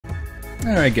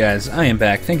Alright guys, I am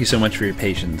back. Thank you so much for your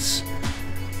patience.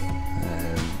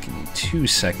 Give me 2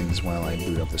 seconds while I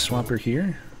boot up the swapper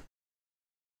here.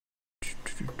 Get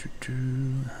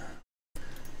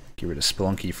rid of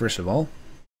Spelunky first of all.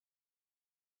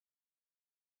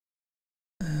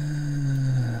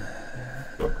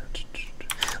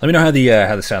 Let me know how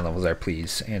the sound levels are,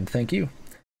 please, and thank you.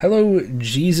 Hello,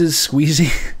 Jesus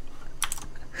Squeezy.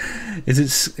 Is it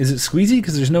Squeezy?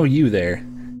 Because there's no U there.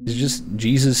 Is it just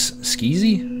Jesus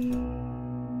Skeezy?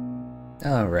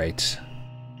 All right.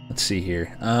 Let's see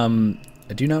here.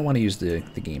 I do not want to use the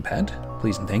gamepad.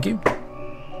 Please and thank you.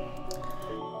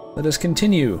 Let us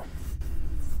continue.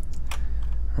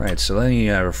 Right. So let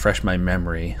me refresh my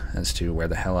memory as to where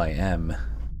the hell I am.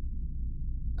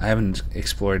 I haven't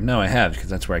explored. No, I have, because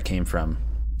that's where I came from.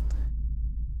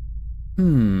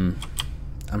 I'm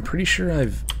pretty sure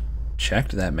I've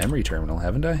checked that memory terminal,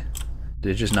 haven't I?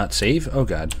 Did it just not save? Oh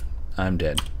god, I'm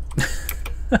dead.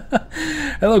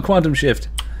 Hello, Quantum Shift.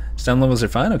 Sound levels are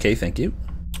fine? Okay, thank you.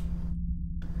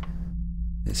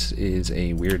 This is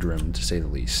a weird room, to say the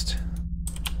least.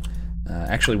 I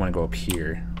actually want to go up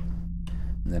here.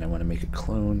 And then I want to make a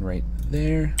clone right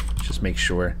there. Just make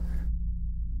sure.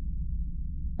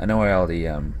 I know I already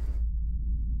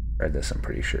read this, I'm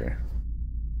pretty sure.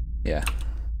 Yeah.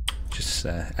 Just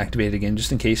activate it again,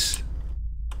 just in case.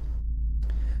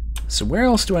 So where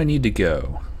else do I need to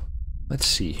go? Let's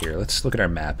see here. Let's look at our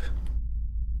map.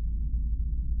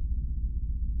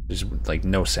 There's like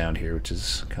no sound here, which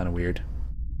is kind of weird.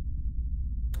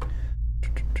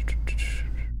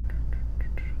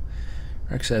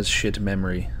 Rex has shit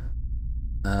memory.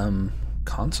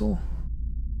 Console?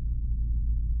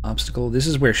 Obstacle? This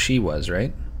is where she was,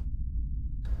 right?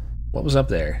 What was up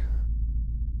there?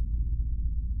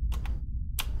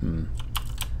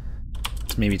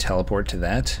 Let's maybe teleport to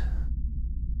that.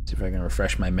 See if I can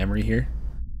refresh my memory here.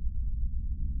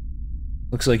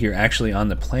 Looks like you're actually on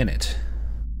the planet.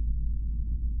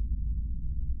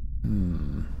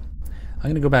 I'm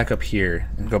gonna go back up here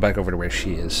and go back over to where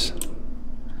she is.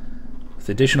 With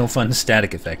additional fun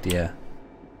static effect, yeah.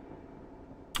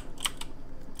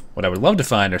 What I would love to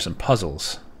find are some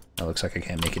puzzles. That looks like I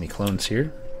can't make any clones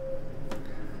here.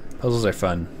 Puzzles are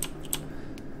fun.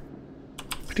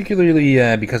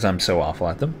 Particularly because I'm so awful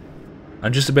at them.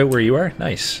 I'm just about where you are?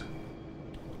 Nice.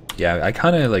 Yeah, I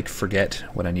kind of like forget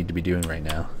what I need to be doing right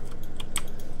now.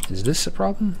 Is this a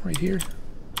problem right here?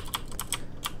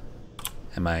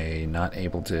 Am I not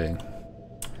able to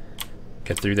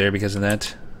get through there because of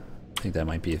that? I think that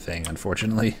might be a thing,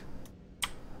 unfortunately.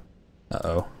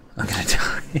 Uh-oh. I'm gonna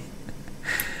die.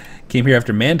 Came here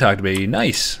after Man talked about you.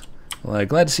 Nice. Well,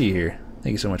 glad to see you here.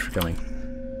 Thank you so much for coming.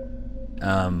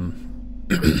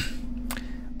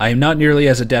 I am not nearly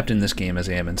as adept in this game as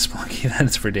I am in Spelunky.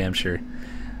 That's for damn sure.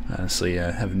 Honestly,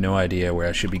 I have no idea where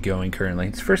I should be going currently.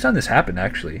 It's the first time this happened,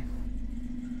 actually.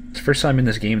 It's the first time in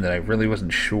this game that I really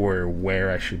wasn't sure where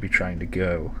I should be trying to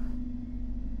go.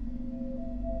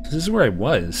 This is where I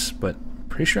was, but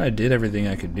pretty sure I did everything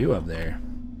I could do up there.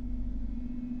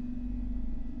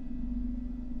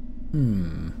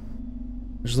 I'm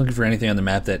just looking for anything on the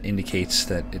map that indicates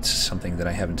that it's something that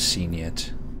I haven't seen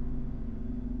yet.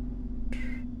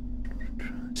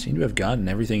 Seem to have gotten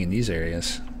everything in these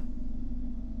areas.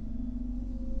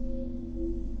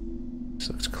 This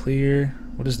looks clear.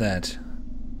 What is that?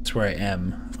 That's where I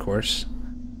am, of course.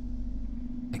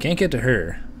 I can't get to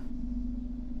her.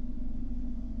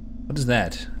 What is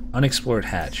that? Unexplored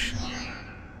hatch.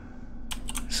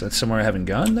 So that's somewhere I haven't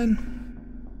gone, then?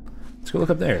 Let's go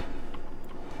look up there.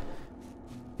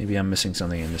 Maybe I'm missing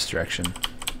something in this direction.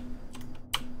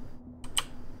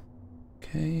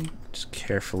 Okay, just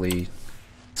carefully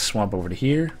swamp over to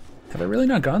here. Have I really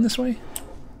not gone this way?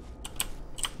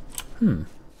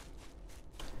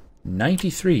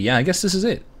 93. Yeah, I guess this is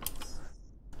it.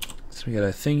 So we got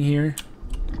a thing here.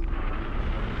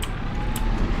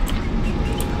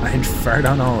 I'd fart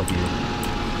on all of you.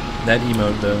 That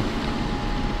emote, though.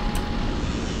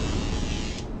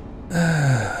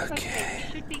 Okay.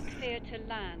 Should be clear to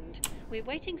land. We're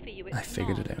waiting for you at I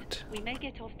figured it out. We may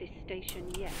get off this station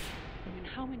yet. In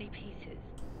how many pieces?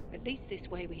 At least this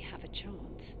way we have a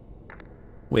chance.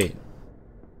 Wait.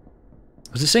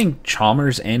 Was it saying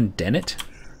Chalmers and Dennett?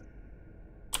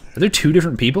 Are there two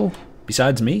different people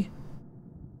besides me?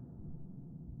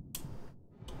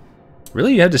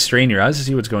 Really? You had to strain your eyes to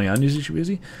see what's going on, Newsy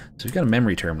Shiboozy? So we've got a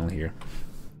memory terminal here.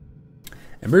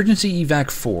 Emergency evac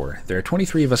 4. There are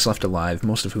 23 of us left alive,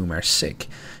 most of whom are sick.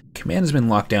 Command has been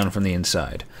locked down from the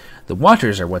inside. The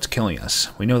Watchers are what's killing us.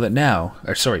 We know that now,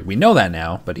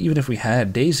 but even if we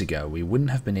had days ago, we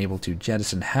wouldn't have been able to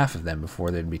jettison half of them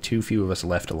before there'd be too few of us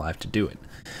left alive to do it.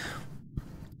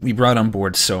 We brought on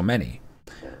board so many.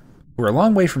 We're a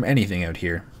long way from anything out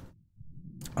here.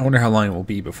 I wonder how long it will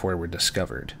be before we're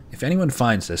discovered. If anyone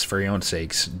finds this, for your own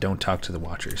sakes, don't talk to the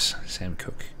Watchers. Sam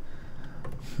Cook.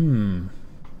 I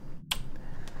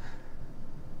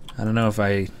don't know if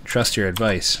I trust your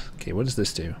advice. Okay, what does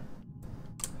this do?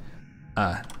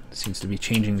 Ah, seems to be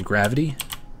changing the gravity.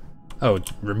 Oh,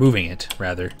 removing it,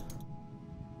 rather.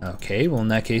 Okay, well in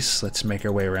that case, let's make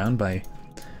our way around by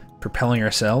propelling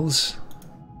ourselves.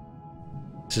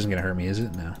 This isn't gonna hurt me, is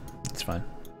it? No, it's fine.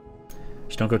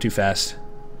 Just don't go too fast.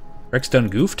 Rex done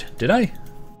goofed? Did I?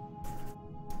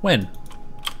 When?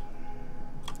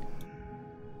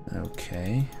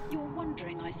 Okay. You're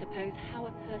wondering, I suppose, how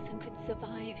a person could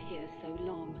survive here so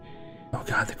long. Oh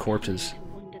god, the corpses. I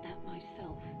wonder that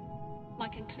myself. My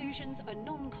conclusions are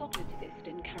non-cognitivist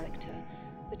in character.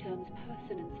 The terms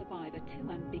person and survivor too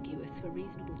ambiguous for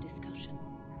reasonable discussion.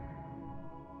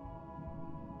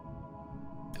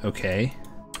 Okay.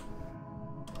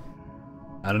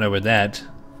 I don't know about that.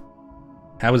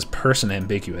 How is person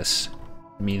ambiguous?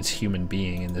 It means human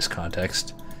being in this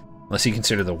context. Unless you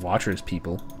consider the Watchers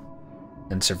people.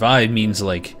 And survive means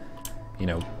like, you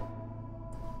know,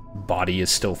 body is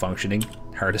still functioning,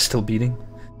 heart is still beating.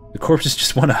 The corpses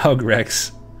just want to hug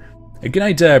Rex. Good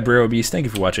night, Bro Beast. Thank you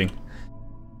for watching.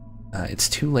 It's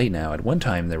too late now. At one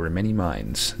time there were many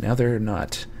minds. Now there are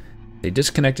not. They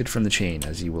disconnected from the chain,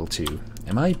 as you will too.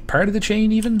 Am I part of the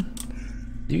chain even?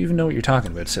 Do you even know what you're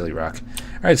talking about, Silly Rock?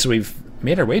 Alright, so we've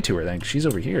made our way to her then. She's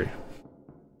over here.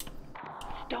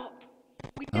 Stop.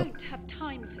 We don't have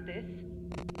time for this.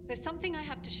 There's something I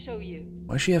have to show you.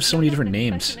 Why does she have so many different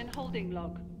names?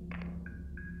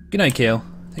 Good night, Kale.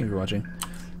 Thank you for watching.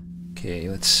 Okay,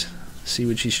 let's see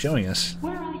what she's showing us.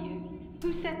 Where are you?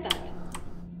 Who said that?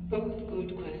 Both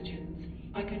good questions.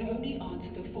 I can only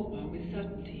answer the former with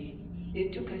certainty.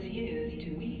 It took us years to...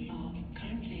 We are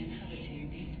currently inhabiting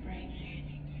these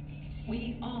brains.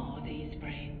 We are these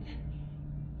brains.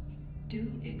 Do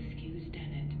excuse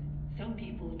Dennett. Some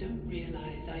people don't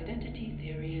realize identity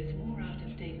theory is more out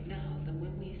of date now than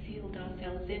when we sealed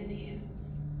ourselves in here.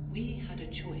 We had a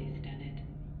choice, Dennett.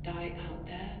 Die out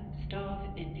there,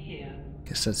 starve in here.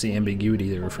 Guess that's the ambiguity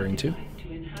they're referring to.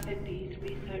 To inhabit these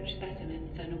research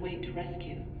specimens and await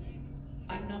rescue.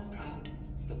 I'm not proud,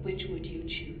 but which would you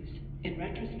choose? In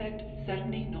retrospect,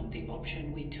 certainly not the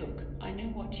option we took. I know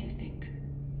what you think.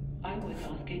 I was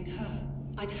asking her.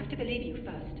 I'd have to believe you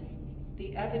first.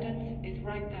 The evidence is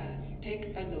right there.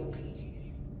 Take a look.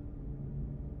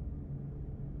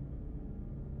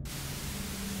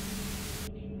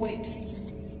 Wait.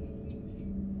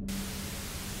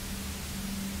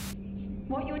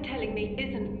 What you're telling me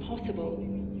isn't possible.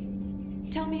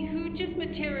 Tell me who just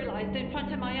materialized in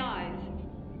front of my eyes.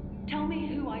 Tell me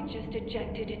who I just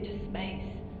ejected into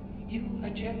space. You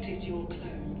ejected your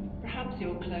clone. Perhaps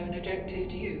your clone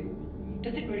ejected you.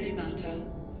 Does it really matter?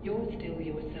 You're still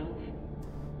yourself.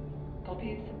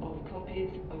 Copies of copies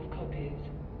of copies.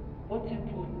 What's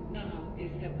important now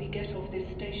is that we get off this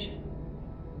station.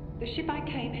 The ship I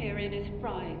came here in is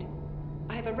fried.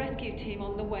 I have a rescue team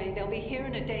on the way. They'll be here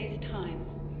in a day's time.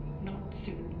 Not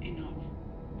soon enough.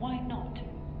 Why not?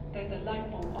 There's a life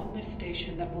form on this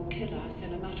station that will kill us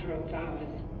in a matter of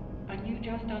hours. And you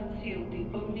just unsealed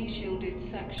the only shielded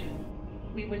section.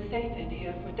 We were safe in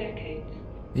here for decades.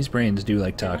 These brains do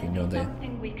like talking, don't they?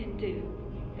 Something we can do.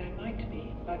 There might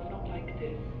be, but not like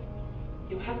this.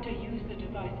 You have to use the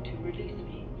device to release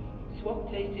me. Swap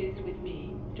places with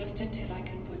me, just until I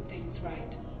can put things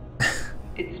right.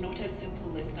 It's not as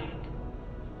simple as that.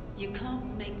 You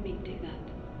can't make me do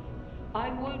that. I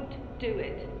won't do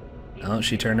it. Oh,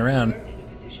 she turned around. In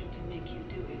a position to make you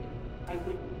do it, I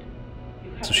wouldn't.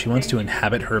 You have So she wants to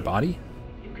inhabit her body?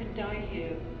 You can die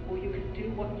here, or you can do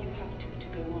what you have to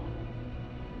go on.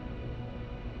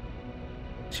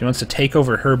 She wants to take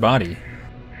over her body.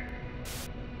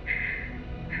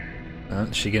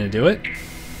 Is she gonna do it?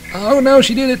 Oh no,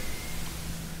 she did it!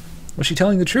 Was she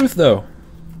telling the truth, though?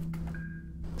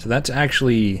 So that's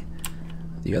actually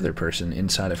the other person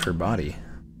inside of her body.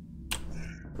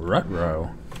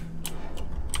 Rutrow.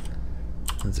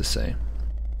 What does this say?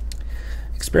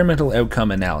 Experimental outcome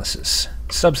analysis.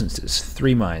 Substances,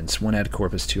 3 minds, 1 ad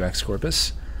corpus, 2 ex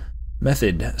corpus.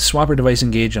 Method, swapper device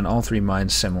engage on all 3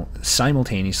 minds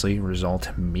simultaneously,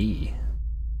 result me.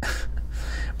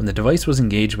 When the device was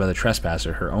engaged by the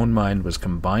trespasser, her own mind was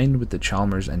combined with the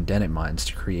Chalmers and Dennett minds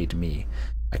to create me.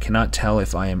 I cannot tell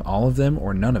if I am all of them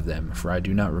or none of them, for I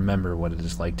do not remember what it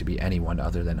is like to be anyone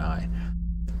other than I.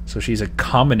 So she's a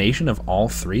combination of all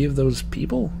 3 of those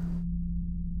people?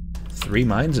 3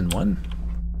 minds in 1?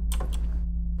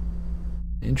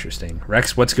 Interesting.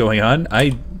 Rex, what's going on?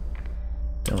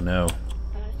 Don't know.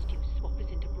 First, you swap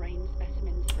us into brain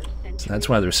specimens for a century. So that's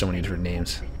why there's so many different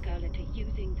names. This girl into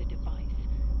using the device.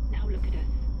 Now look at us.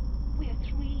 We are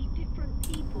 3 different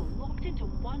people locked into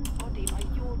one body by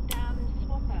your damn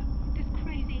swapper. Does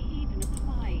crazy even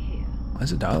apply here? Why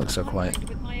does the dialogue so quiet? I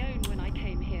with my own when I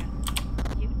came here.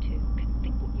 You two can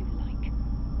think what you like.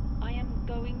 I am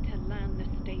going to land the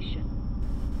station.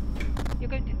 You're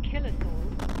going to kill us all?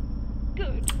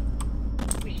 Good.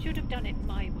 We should have done it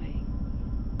my way.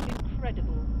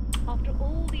 Incredible. After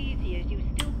all these years, you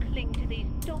still cling to these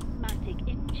dogmatic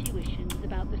intuitions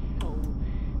about the soul.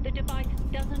 The device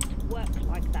doesn't work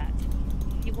like that.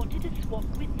 You wanted to swap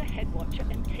with the head watcher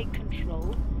and take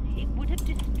control. It would have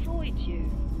destroyed you.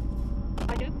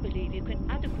 I don't believe you can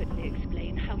adequately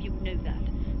explain how you know that,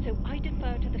 so I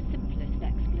defer to the simplest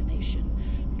explanation.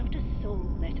 Not a soul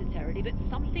necessarily, but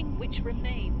something which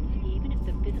remains, even if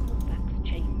the physical facts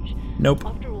change. Nope.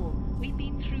 After all, we've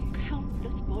been through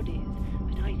countless bodies,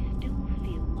 but I still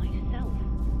feel myself.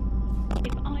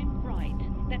 If I'm right,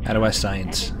 then How do I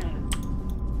science? Ever know?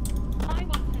 I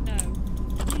want to know.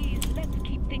 Please, let's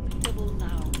keep things civil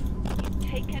now. You've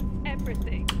taken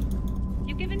everything.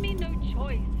 You've given me no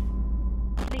choice.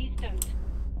 Please don't.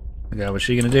 Okay, what's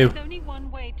she gonna do? There's only one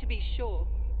way to be sure.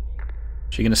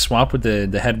 She gonna swap with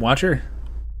the head watcher?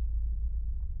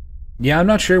 Yeah, I'm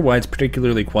not sure why it's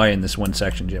particularly quiet in this one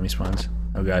section, Jimmy Spawns.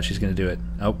 Oh god, she's gonna do it.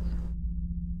 Oh.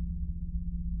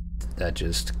 Did that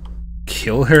just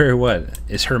kill her or what?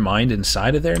 Is her mind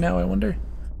inside of there now, I wonder?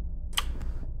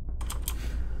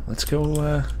 Let's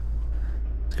go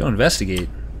investigate.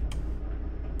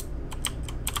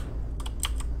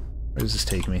 Where does this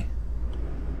take me?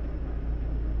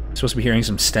 Supposed to be hearing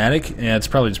some static? Yeah, it's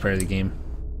probably just part of the game.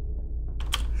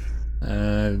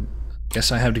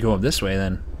 Guess I have to go up this way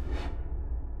then.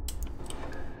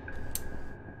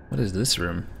 What is this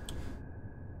room?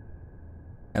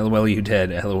 LOL, you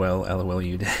dead. LOL, LOL,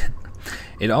 you dead.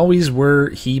 It always were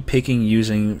he picking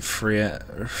using is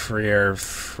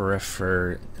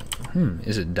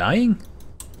it dying?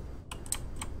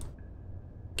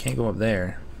 Can't go up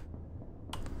there.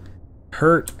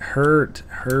 Hurt.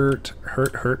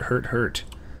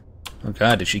 Oh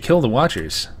god, did she kill the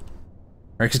Watchers?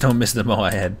 Rex, don't miss the mo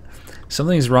I had.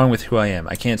 Something's wrong with who I am.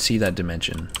 I can't see that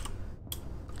dimension.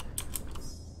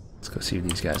 Let's go see what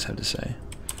these guys have to say.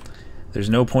 There's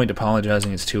no point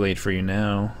apologizing. It's too late for you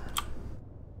now.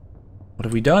 What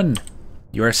have we done?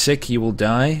 You are sick. You will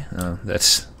die. Oh,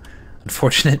 that's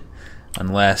unfortunate.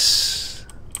 Unless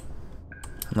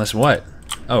what?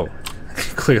 Oh,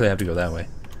 clearly I have to go that way.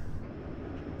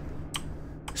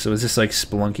 So is this like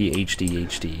Spelunky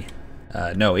HD?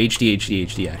 No,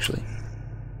 HD actually.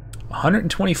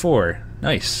 124.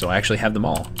 Nice. So I actually have them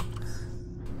all.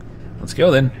 Let's go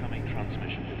then. Incoming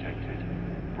transmission detected.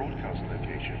 Broadcast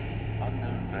location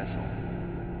unknown vessel.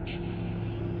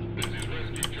 This is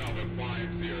Rescue Java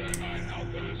 509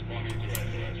 Alpha responding to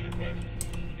SOS request.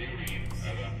 Do you read?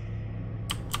 Over.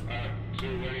 So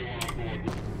anyone on board?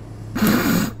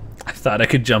 I thought I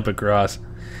could jump across.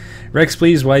 Rex,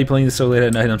 please, why are you playing this so late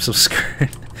at night? I'm so scared.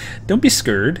 Don't be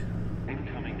scared.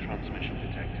 Incoming transmission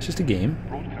detected. It's just a game.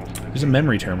 Broadcast location There's a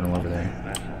memory terminal over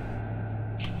there.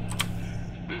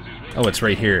 Oh, it's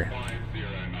right here.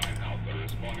 509 Alpha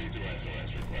responding to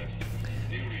SOS request.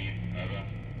 Do you read? Over.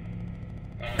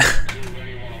 So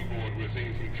anyone on board? We're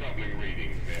seeing some troubling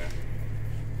readings here.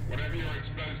 Whatever you're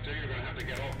exposed to, you're going to have to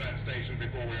get off that station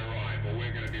before we arrive, or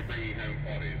we're going to be bringing home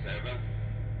bodies. Over.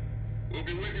 We'll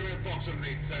be with you in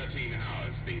approximately 13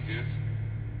 hours, Theseus.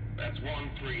 That's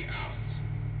 13 hours.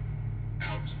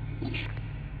 Out.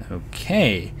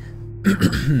 Okay.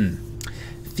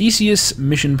 Theseus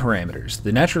mission parameters.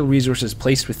 The natural resources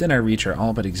placed within our reach are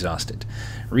all but exhausted.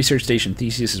 Research Station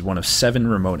Theseus is one of 7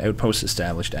 remote outposts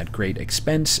established at great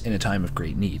expense in a time of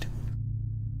great need.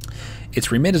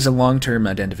 Its remit is a long-term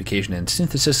identification and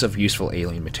synthesis of useful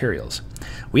alien materials.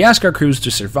 We ask our crews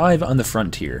to survive on the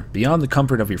frontier, beyond the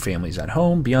comfort of your families at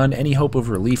home, beyond any hope of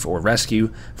relief or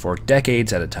rescue, for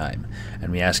decades at a time. And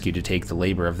we ask you to take the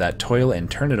labor of that toil and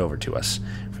turn it over to us,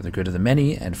 for the good of the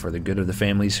many and for the good of the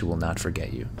families who will not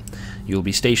forget you. You will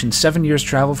be stationed 7 years'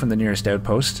 travel from the nearest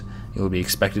outpost. You will be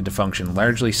expected to function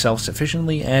largely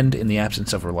self-sufficiently and, in the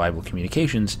absence of reliable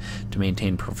communications, to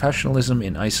maintain professionalism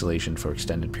in isolation for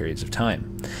extended periods of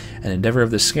time. An endeavor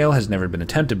of this scale has never been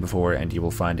attempted before, and you will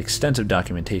find extensive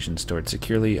documentation stored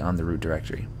securely on the root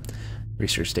directory.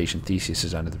 Research Station Theseus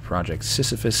is under the Project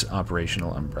Sisyphus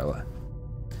operational umbrella.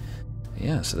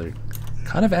 Yeah, so they're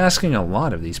kind of asking a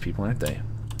lot of these people, aren't they?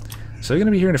 So they're going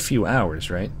to be here in a few hours,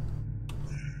 right?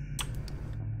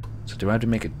 So do I have to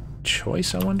make a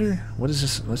choice, I wonder? What is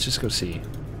this? Let's just go see.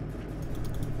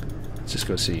 Let's just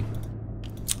go see.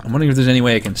 I'm wondering if there's any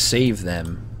way I can save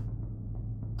them.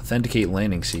 Authenticate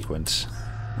landing sequence.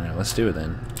 Alright, let's do it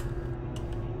then.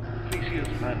 Theseus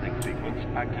landing sequence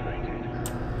activated.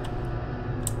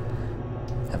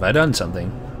 Have I done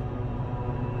something?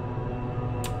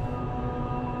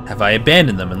 Have I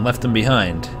abandoned them and left them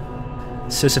behind?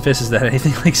 Sisyphus, is that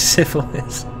anything like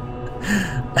syphilis?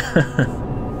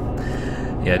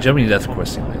 Yeah, jumping to death, of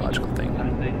course, seems like a logical thing.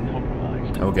 Landing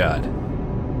compromised. Oh god.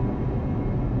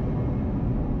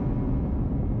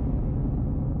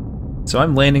 So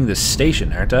I'm landing this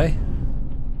station, aren't I?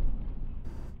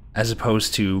 As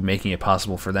opposed to making it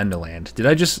possible for them to land. Did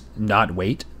I just not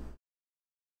wait?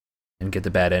 And get the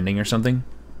bad ending or something?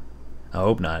 I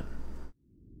hope not.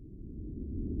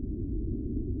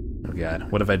 Oh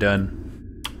god, what have I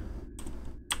done?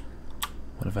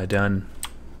 What have I done?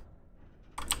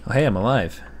 Oh hey, I'm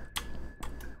alive.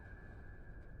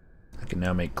 I can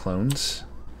now make clones.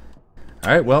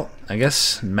 Alright, well, I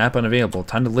guess map unavailable.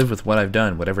 Time to live with what I've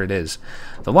done, whatever it is.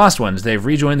 The Lost Ones, they've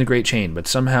rejoined the Great Chain, but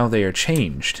somehow they are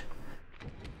changed.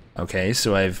 Okay,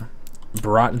 so I've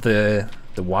brought the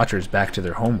Watchers back to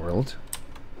their homeworld.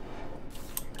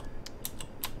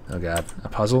 Oh god, a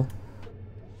puzzle?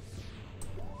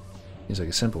 Seems like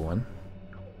a simple one.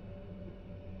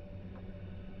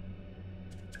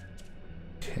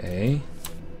 Okay.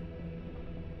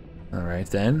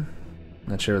 Alright then.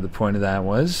 Not sure what the point of that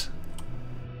was.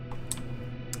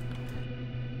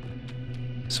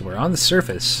 So we're on the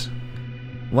surface.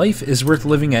 Life is worth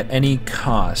living at any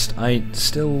cost. I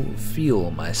still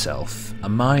feel myself. A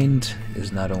mind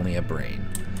is not only a brain.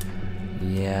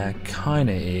 Yeah,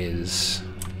 kinda is.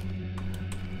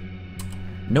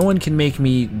 No one can make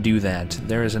me do that.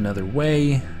 There is another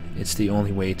way. It's the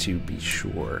only way to be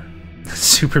sure.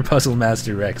 Super Puzzle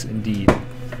Master Rex, indeed.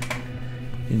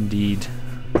 Indeed.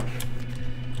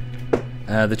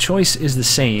 The choice is the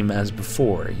same as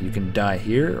before. You can die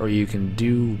here, or you can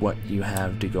do what you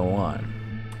have to go on.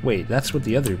 Wait, that's what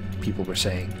the other people were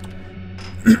saying.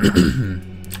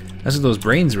 That's what those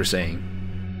brains were saying.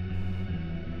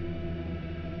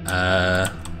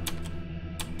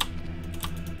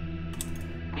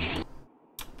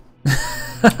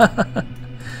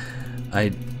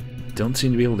 I don't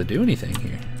seem to be able to do anything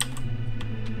here.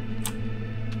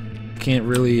 Can't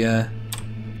really,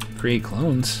 create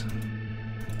clones.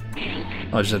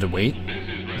 Oh, I just have to wait? This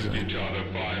is Rescue Charter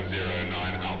 509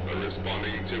 Alpha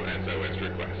responding to SOS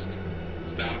request.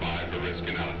 Stand by for risk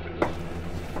analysis.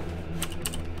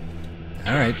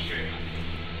 Alright.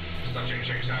 Subject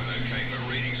checks out okay, but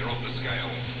readings are off the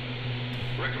scale.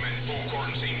 Recommend 4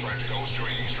 quarantine protocols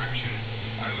during extraction.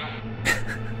 Over.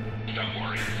 Don't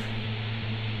worry.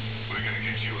 We're gonna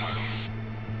get you home.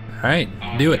 Alright,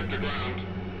 do it. To ground.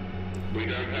 We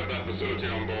don't have that facility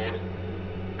on board,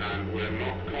 and we're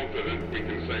not confident we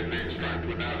can safely extract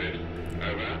without it.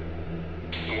 Over.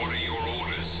 What are your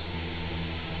orders?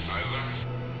 Over.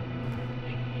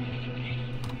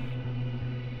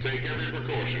 Take every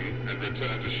precaution and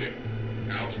return to ship.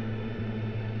 Out.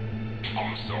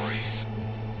 I'm sorry.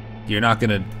 You're not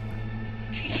gonna...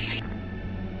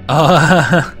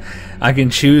 I can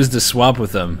choose to swap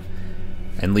with them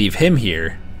and leave him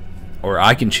here, or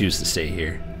I can choose to stay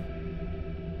here.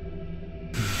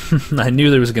 I knew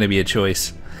there was going to be a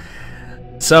choice.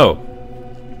 So,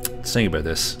 let's think about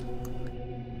this.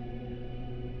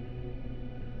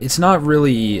 It's not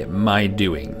really my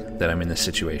doing that I'm in this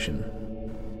situation.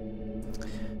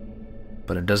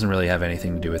 But it doesn't really have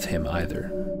anything to do with him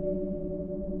either.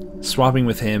 Swapping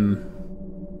with him...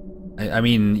 I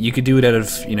mean, you could do it out of,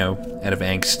 you know, out of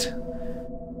angst.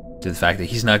 To the fact that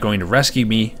he's not going to rescue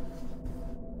me.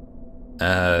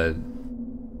 But...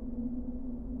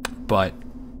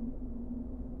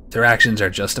 their actions are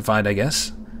justified, I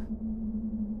guess.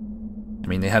 I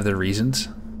mean, they have their reasons.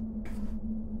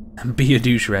 Be a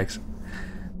douche, Rex.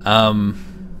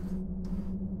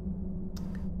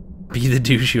 Be the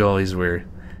douche you always were.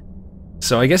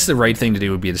 So I guess the right thing to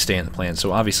do would be to stay on the plan.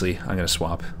 So obviously, I'm gonna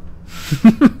swap.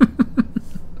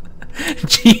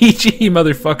 GG,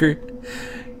 motherfucker.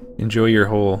 Enjoy your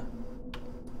hole.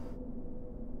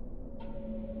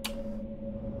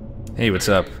 Hey, what's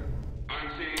up?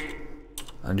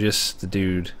 I'm just the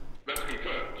dude. That's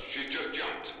confirmed. She's just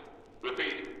jumped.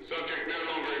 Repeat. Subject no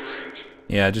longer in range.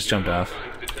 Yeah, I just jumped off.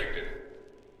 Signs detected.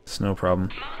 It's no problem.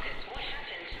 Marcus, what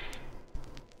happened?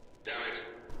 Damn it.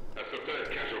 That's the third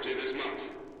casualty this month.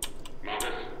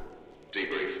 Marcus,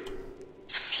 debrief.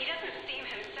 He doesn't seem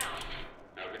himself.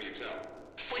 How can you tell?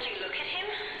 Would you look at him?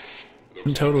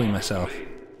 I'm totally myself.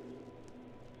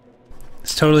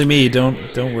 It's totally me.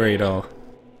 Don't worry at all.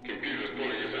 Computer's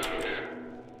pulling us out of here.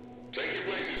 Take your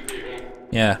places, people.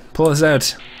 Yeah, pull us out.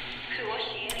 Who was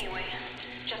she anyway?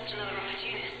 Just another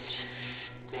opportunist.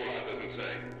 Call out doesn't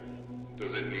say.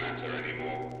 Does it matter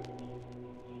anymore?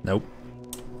 Nope.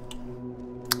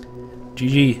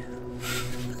 GG.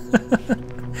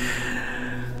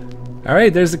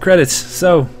 Alright, there's the credits.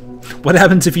 So, what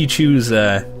happens if you choose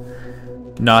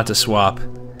not to swap?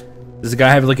 Does the guy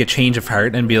have like a change of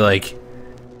heart and be like,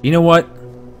 you know what?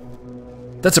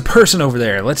 That's a person over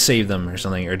there. Let's save them or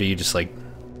something. Or do you just like,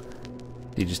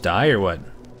 do you just die or what?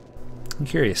 I'm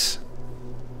curious.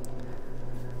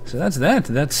 So that's that.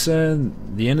 That's the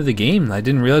end of the game. I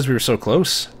didn't realize we were so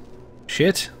close.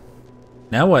 Shit.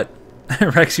 Now what?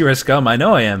 Rex, you're a scum. I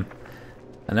know I am.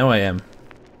 I know I am.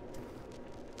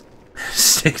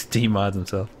 6D mods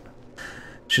himself.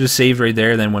 Should have saved right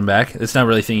there, then went back. It's not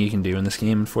really a thing you can do in this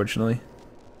game, unfortunately.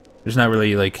 There's not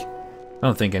really, like... I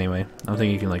don't think, anyway. I don't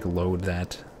think you can, like, load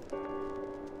that.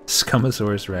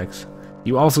 Scumosaurus Rex.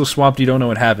 You also swapped, you don't know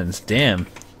what happens. Damn.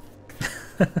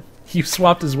 You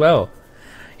swapped as well.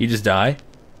 You just die?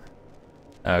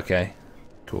 Okay.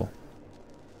 Cool.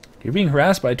 You're being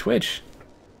harassed by Twitch.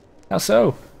 How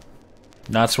so?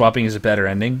 Not swapping is a better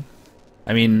ending.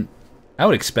 I mean, I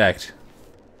would expect.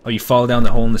 Oh, you fall down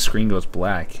the hole and the screen goes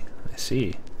black. I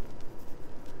see.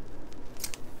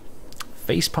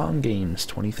 Facepalm Games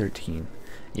 2013.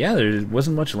 Yeah, there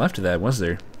wasn't much left of that, was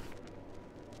there?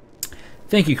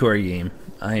 Thank you, Corey Game.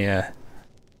 I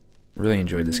really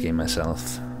enjoyed this game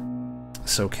myself.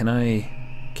 So can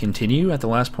I continue at the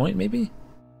last point, maybe?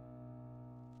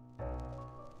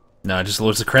 No, it just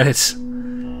loads the credits.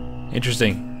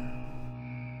 Interesting.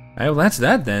 Alright, well that's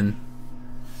that then.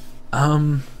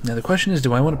 Now the question is,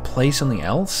 do I want to play something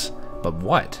else? But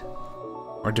what?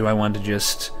 Or do I want to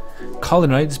just call it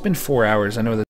a night? It's been 4 hours. I know that